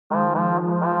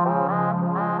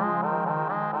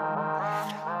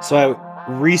So I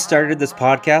restarted this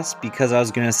podcast because I was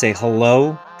going to say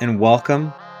hello and welcome.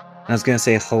 And I was going to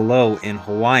say hello in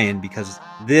Hawaiian because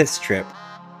this trip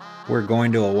we're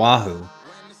going to Oahu.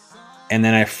 And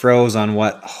then I froze on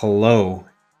what hello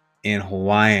in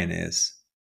Hawaiian is.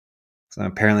 So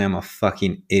apparently I'm a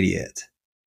fucking idiot.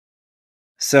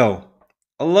 So,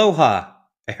 aloha,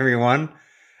 everyone.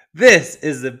 This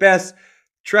is the best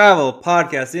travel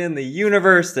podcast in the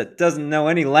universe that doesn't know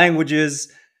any languages.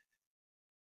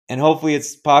 And hopefully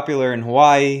it's popular in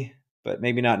Hawaii, but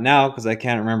maybe not now because I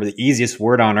can't remember the easiest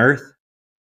word on earth.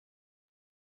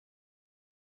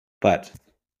 But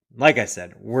like I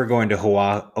said, we're going to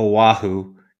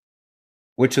Oahu,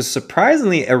 which was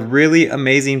surprisingly a really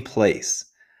amazing place.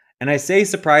 And I say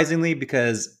surprisingly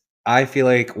because I feel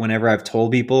like whenever I've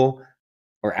told people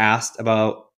or asked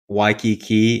about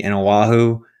Waikiki and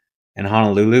Oahu and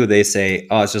Honolulu, they say,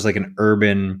 oh, it's just like an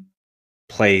urban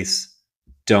place.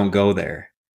 Don't go there.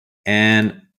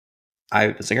 And I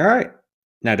was like, all right.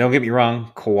 Now, don't get me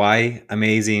wrong. Kauai,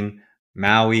 amazing.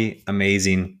 Maui,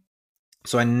 amazing.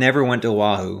 So I never went to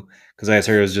Oahu because I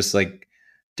heard it was just like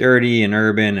dirty and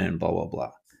urban and blah, blah, blah.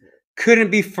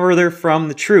 Couldn't be further from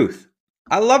the truth.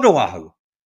 I loved Oahu.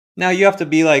 Now, you have to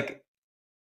be like,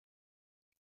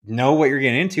 know what you're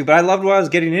getting into, but I loved what I was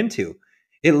getting into.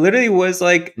 It literally was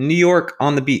like New York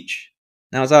on the beach.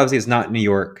 Now, it's obviously it's not New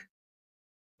York,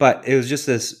 but it was just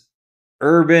this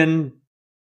urban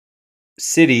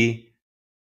city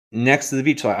next to the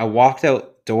beach. So I walked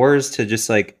outdoors to just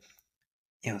like,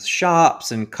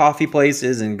 shops and coffee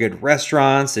places and good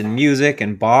restaurants and music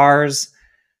and bars,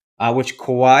 which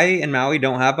Kauai and Maui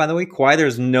don't have, by the way. Kauai,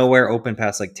 there's nowhere open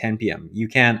past like 10 p.m. You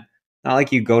can't, not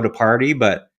like you go to party,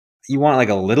 but you want like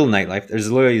a little nightlife.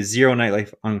 There's literally zero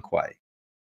nightlife on Kauai.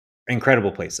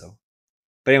 Incredible place though.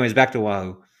 But anyways, back to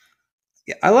Oahu.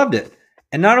 Yeah, I loved it.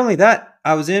 And not only that,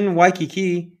 I was in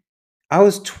Waikiki. I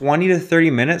was 20 to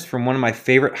 30 minutes from one of my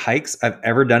favorite hikes I've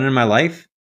ever done in my life.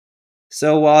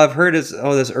 So while I've heard this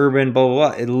urban blah, blah,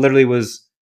 blah, it literally was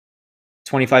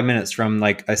 25 minutes from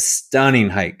like a stunning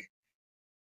hike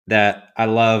that I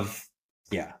love.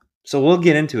 Yeah. So we'll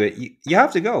get into it. You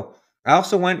have to go. I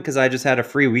also went because I just had a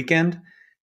free weekend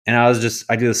and I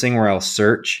do this thing where I'll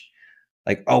search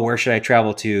like, oh, where should I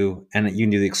travel to? And you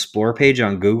can do the explore page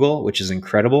on Google, which is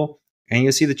incredible. And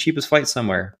you'll see the cheapest flight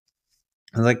somewhere.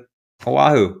 I was like,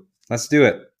 Oahu, let's do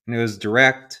it. And it was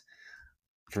direct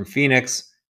from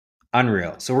Phoenix.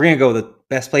 Unreal. So we're going to go with the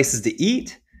best places to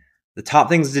eat, the top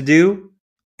things to do,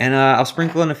 and I'll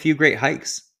sprinkle in a few great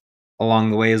hikes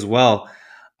along the way as well.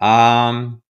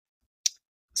 Scrolling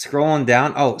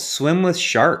down. Oh, swim with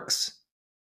sharks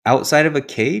outside of a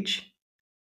cage.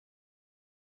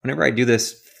 Whenever I do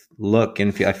this look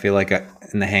and I feel like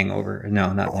in The Hangover.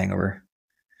 No, not Hangover.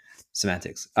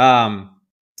 Semantics.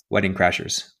 Wedding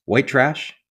Crashers. White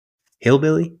trash.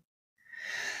 Hillbilly.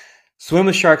 Swim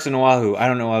with sharks in Oahu. I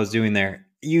don't know what I was doing there.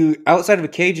 You outside of a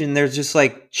cage and there's just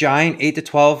like giant 8 to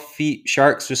 12 feet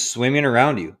sharks just swimming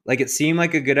around you. Like it seemed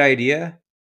like a good idea.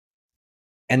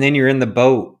 And then you're in the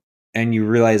boat and you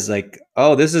realize like,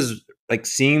 oh, this is like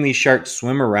seeing these sharks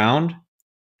swim around.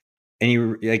 And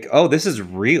you're like, oh, this is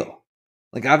real.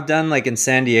 Like I've done like in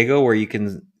San Diego where you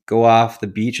can go off the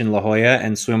beach in La Jolla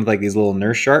and swim with like these little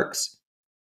nurse sharks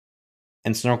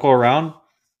and snorkel around.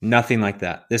 Nothing like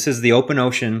that. This is the open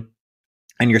ocean.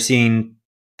 And you're seeing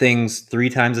things 3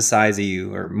 times the size of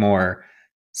you or more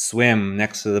swim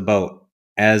next to the boat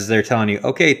as they're telling you,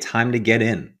 okay, time to get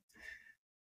in.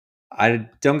 I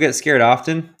don't get scared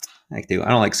often. I do. I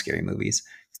don't like scary movies.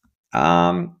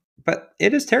 But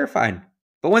it is terrifying.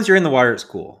 But once you're in the water, it's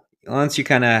cool. Once you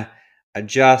kind of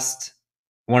adjust,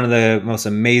 one of the most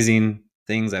amazing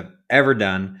things I've ever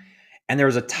done. And there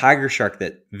was a tiger shark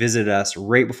that visited us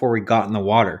right before we got in the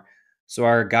water. So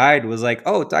our guide was like,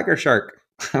 oh, tiger shark.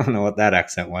 I don't know what that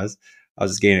accent was. I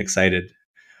was just getting excited.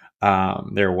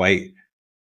 They're white.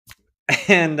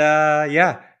 And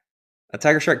yeah, a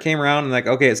tiger shark came around and like,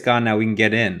 okay, it's gone now. We can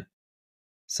get in.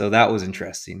 So that was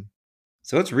interesting.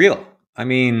 So it's real. I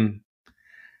mean,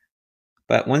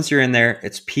 but once you're in there,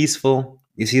 it's peaceful.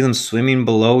 You see them swimming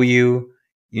below you.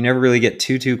 You never really get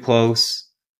too close.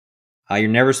 You're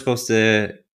never supposed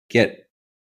to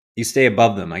you stay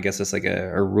above them. I guess that's like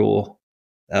a rule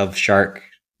of shark,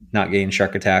 not getting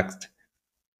shark attacked.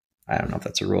 I don't know if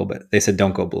that's a rule, but they said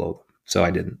don't go below them. So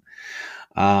I didn't.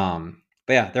 But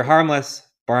yeah, they're harmless,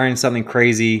 barring something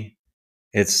crazy.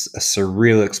 It's a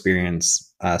surreal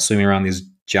experience swimming around these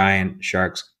giant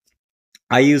sharks.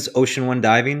 I use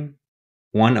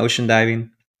One Ocean Diving.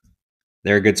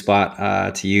 They're a good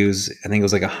spot to use. I think it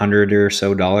was like $100 or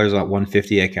so, about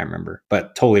 $150. I can't remember,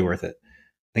 but totally worth it.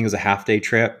 I think it was a half-day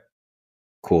trip.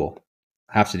 Cool.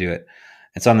 Have to do it.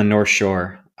 It's on the North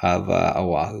Shore of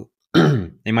Oahu.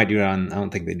 They might do it on, I don't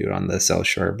think they do it on the South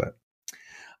Shore, but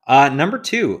number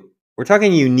 2, we're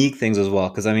talking unique things as well.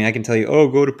 Because I mean, I can tell you, oh,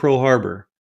 go to Pearl Harbor.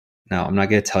 No, I'm not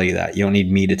going to tell you that. You don't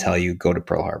need me to tell you go to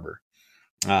Pearl Harbor.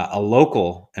 A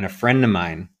local and a friend of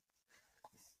mine,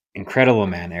 incredible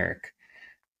man, Eric.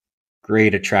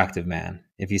 Great, attractive man.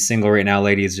 If he's single right now,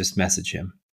 ladies, just message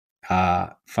him.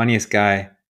 Funniest guy.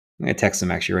 I'm going to text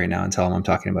him actually right now and tell him I'm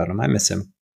talking about him. I miss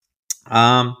him.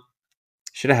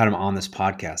 Should have had him on this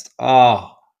podcast.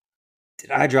 Oh,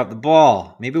 did I drop the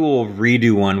ball? Maybe we'll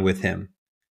redo one with him.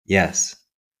 Yes.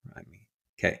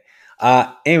 Okay.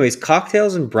 Anyways,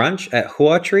 cocktails and brunch at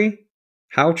Huatree.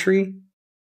 Huatree.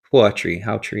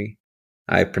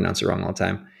 I pronounce it wrong all the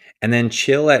time. And then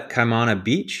chill at Kaimana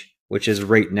Beach, which is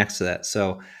right next to that.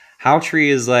 So Huatree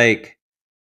is like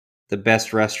the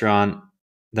best restaurant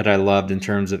that I loved in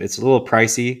terms of, it's a little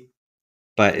pricey,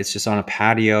 but it's just on a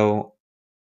patio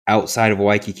outside of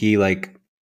Waikiki, like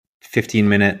 15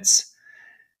 minutes.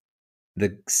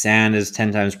 The sand is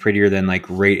 10 times prettier than like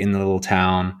right in the little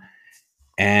town,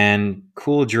 and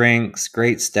cool drinks,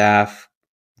 great staff,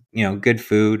 good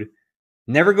food.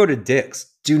 Never go to Dick's.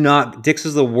 Dick's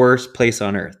is the worst place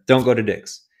on earth. Don't go to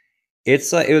Dick's.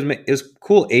 It's like, it was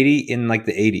cool in like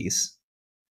the 80s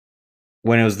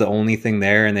when it was the only thing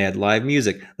there and they had live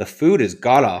music. The food is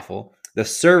god awful. The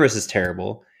service is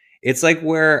terrible. It's like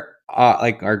where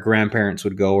like our grandparents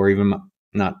would go, or even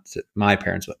not my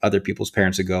parents, but other people's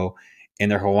parents would go in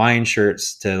their Hawaiian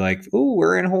shirts to like, ooh,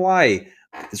 we're in Hawaii.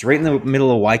 It's right in the middle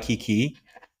of Waikiki.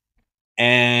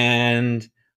 And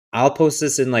I'll post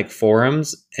this in like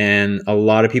forums, and a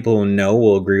lot of people who know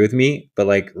will agree with me, but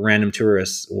like random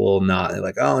tourists will not. They're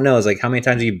like, oh no, it's like, how many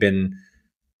times have you been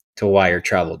to Hawaii or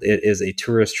traveled? It is a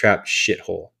tourist trap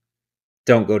shithole.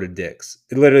 Don't go to Dick's.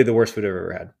 It's literally the worst food I've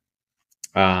ever had.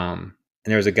 And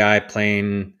there was a guy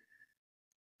playing,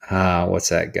 what's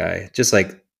that guy? Just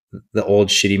like the old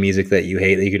shitty music that you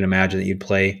hate, that you can imagine that you'd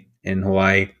play in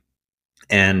Hawaii.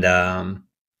 And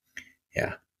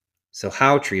yeah. So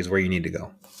Huatree is where you need to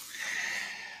go.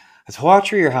 It's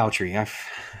Huatree or Huatree?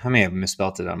 I may have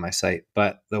misspelled it on my site,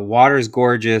 but the water is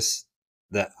gorgeous.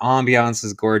 The ambiance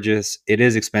is gorgeous. It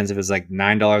is expensive. It's like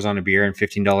 $9 on a beer and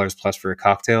 $15 plus for a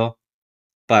cocktail,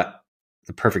 but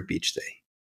the perfect beach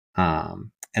day.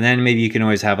 And then maybe you can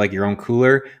always have like your own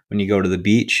cooler when you go to the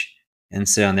beach and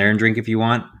sit on there and drink if you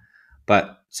want.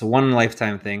 But it's a one in a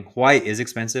lifetime thing. Hawaii is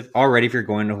expensive. Already, if you're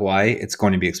going to Hawaii, it's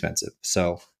going to be expensive.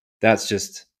 So that's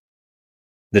just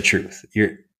the truth.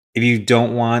 If you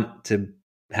don't want to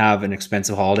have an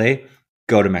expensive holiday,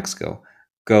 go to Mexico.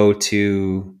 Go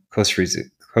to Costa Rica.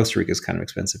 Costa Rica is kind of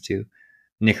expensive too.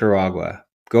 Nicaragua.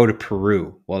 Go to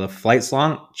Peru. Well, the flight's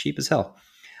long, cheap as hell.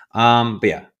 But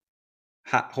yeah,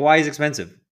 Hawaii is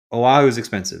expensive. Oahu is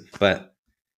expensive. But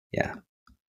yeah,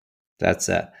 that's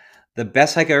that. The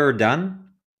best hike I've ever done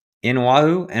in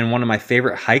Oahu, and one of my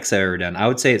favorite hikes I've ever done, I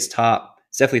would say it's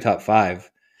definitely top 5.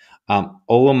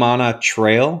 Olamana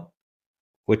Trail,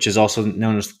 which is also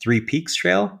known as Three Peaks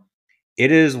Trail.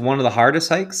 It is one of the hardest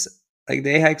hikes, like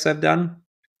day hikes I've done.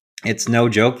 It's no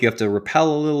joke. You have to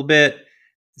rappel a little bit.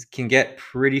 It can get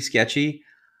pretty sketchy.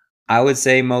 I would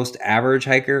say most average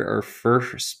hiker or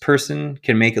first person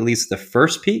can make at least the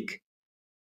first peak,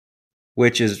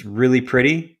 which is really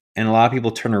pretty. And a lot of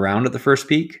people turn around at the first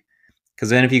peak, because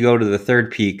then if you go to the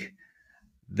third peak,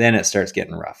 then it starts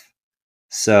getting rough.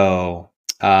 So,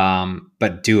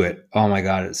 but do it. Oh my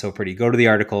God, it's so pretty. Go to the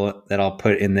article that I'll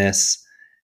put in this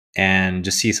and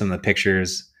just see some of the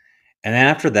pictures. And then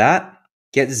after that,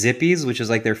 get Zippies, which is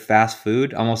like their fast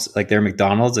food, almost like their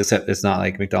McDonald's, except it's not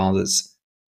like McDonald's. It's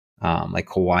like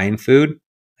Hawaiian food,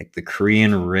 like the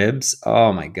Korean ribs.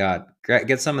 Oh my God,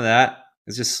 get some of that.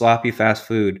 It's just sloppy fast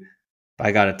food. But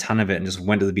I got a ton of it and just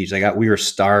went to the beach. We were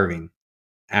starving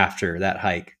after that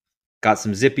hike. Got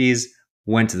some Zippies,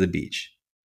 went to the beach.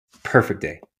 Perfect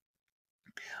day.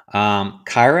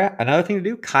 Kayak, another thing to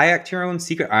do, kayak to your own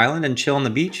secret island and chill on the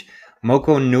beach.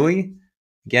 Moko Nui.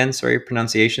 Again, sorry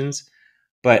pronunciations.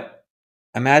 But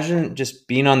imagine just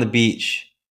being on the beach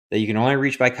that you can only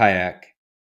reach by kayak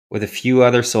with a few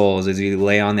other souls as you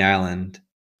lay on the island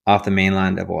off the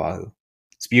mainland of Oahu.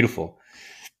 It's beautiful.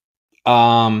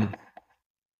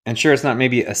 And sure, it's not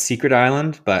maybe a secret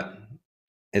island, but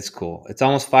it's cool. It's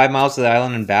almost 5 miles to the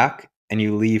island and back, and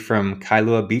you leave from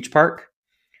Kailua Beach Park,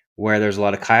 where there's a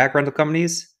lot of kayak rental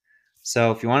companies.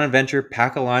 So if you want to adventure,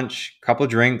 pack a lunch, a couple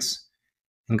of drinks,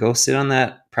 and go sit on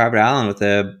that private island with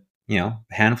a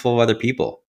handful of other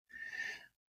people.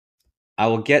 I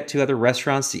will get to other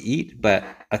restaurants to eat, but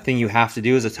a thing you have to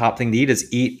do, is a top thing to eat,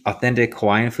 is eat authentic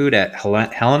Hawaiian food at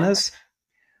Helena's.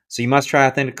 So you must try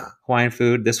authentic Hawaiian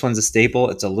food. This one's a staple.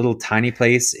 It's a little tiny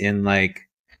place in like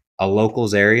a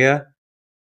locals area.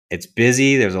 It's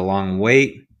busy. There's a long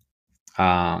wait.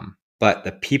 But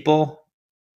the people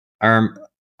are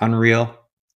unreal.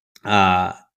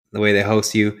 The way they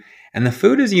host you, and the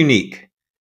food is unique.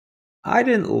 I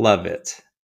didn't love it.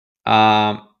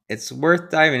 It's worth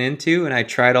diving into, and I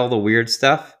tried all the weird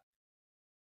stuff.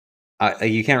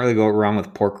 You can't really go wrong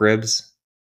with pork ribs.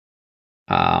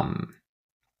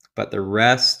 But the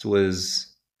rest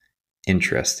was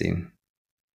interesting.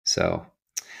 So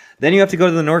then you have to go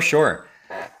to the North Shore.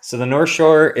 So the North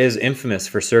Shore is infamous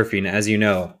for surfing, as you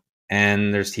know,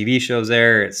 and there's TV shows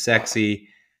there. It's sexy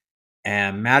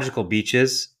and magical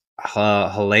beaches.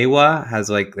 Halewa has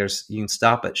like you can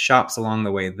stop at shops along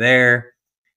the way there.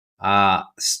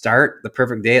 Start the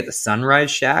perfect day at the Sunrise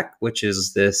Shack, which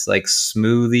is this like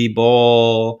smoothie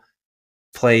bowl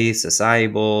place,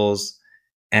 acai bowls,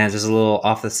 and it's just a little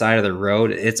off the side of the road.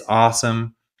 It's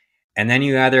awesome. And then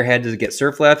you either head to get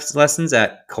surf lessons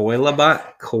at Koala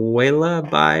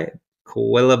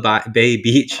Bay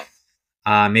Beach,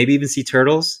 maybe even see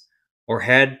turtles, or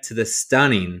head to the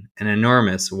stunning and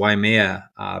enormous Waimea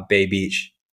Bay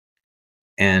Beach.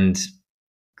 And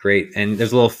great. And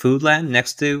there's a little food land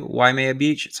next to Waimea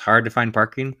Beach. It's hard to find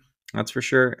parking, that's for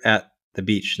sure, at the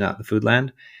beach, not the food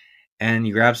land. And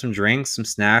you grab some drinks, some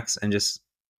snacks, and just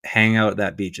hang out at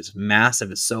that beach. It's massive.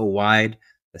 It's so wide.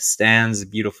 The stand's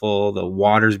beautiful. The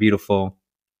water's beautiful.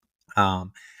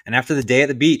 And after the day at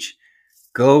the beach,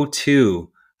 go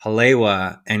to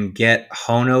Halewa and get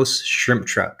Hono's Shrimp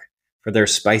Truck for their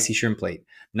spicy shrimp plate.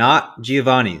 Not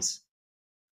Giovanni's.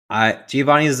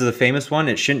 Giovanni's is the famous one.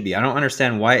 It shouldn't be. I don't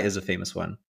understand why it is a famous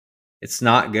one. It's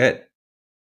not good.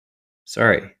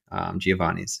 Sorry,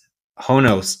 Giovanni's.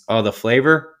 Hono's. Oh, the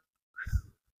flavor.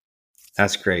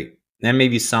 That's great. Then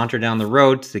maybe saunter down the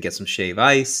road to get some shave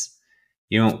ice.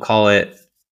 You don't call it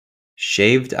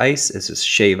shaved ice. It's just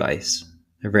shave ice.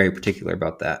 They're very particular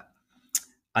about that.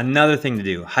 Another thing to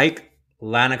do, hike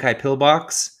Lanikai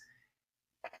Pillbox,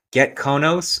 get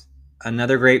Konos,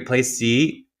 another great place to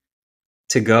eat,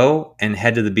 to go, and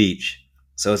head to the beach.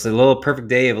 So it's a little perfect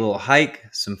day of a little hike,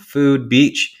 some food,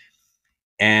 beach,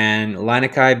 and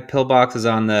Lanikai Pillbox is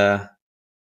on the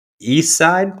east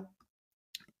side.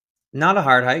 Not a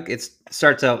hard hike. It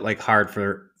starts out like hard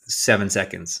for 7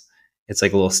 seconds. It's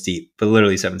like a little steep, but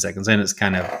literally 7 seconds. And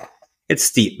it's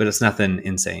steep, but it's nothing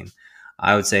insane.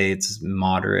 I would say it's a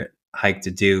moderate hike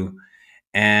to do.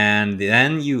 And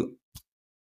then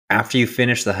after you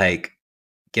finish the hike,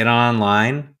 get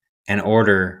online and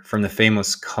order from the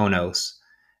famous Konos.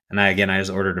 And I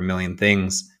just ordered a million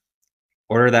things.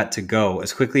 Order that to go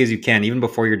as quickly as you can, even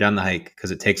before you're done the hike,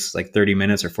 because it takes like 30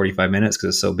 minutes or 45 minutes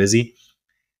because it's so busy.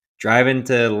 Drive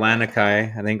into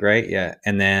Lanikai, I think, right? Yeah.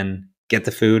 And then get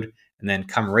the food and then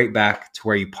come right back to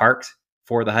where you parked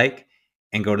for the hike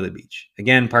and go to the beach.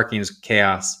 Again, parking is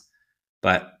chaos,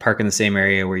 but park in the same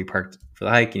area where you parked for the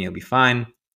hike and you'll be fine.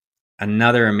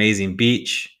 Another amazing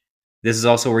beach. This is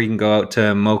also where you can go out to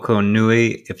Moko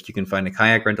Nui if you can find a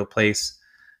kayak rental place.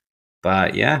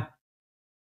 But yeah,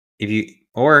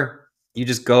 or you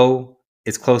just go,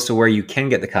 it's close to where you can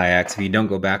get the kayaks if you don't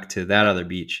go back to that other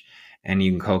beach, and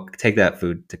you can go take that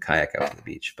food to kayak out to the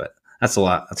beach. But that's a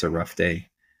lot. That's a rough day.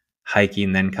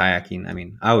 Hiking, then kayaking. I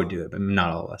mean, I would do it, but not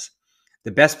all of us.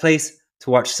 The best place to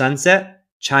watch sunset,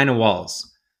 China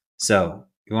Walls. So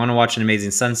if you want to watch an amazing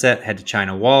sunset, head to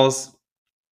China Walls,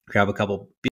 grab a couple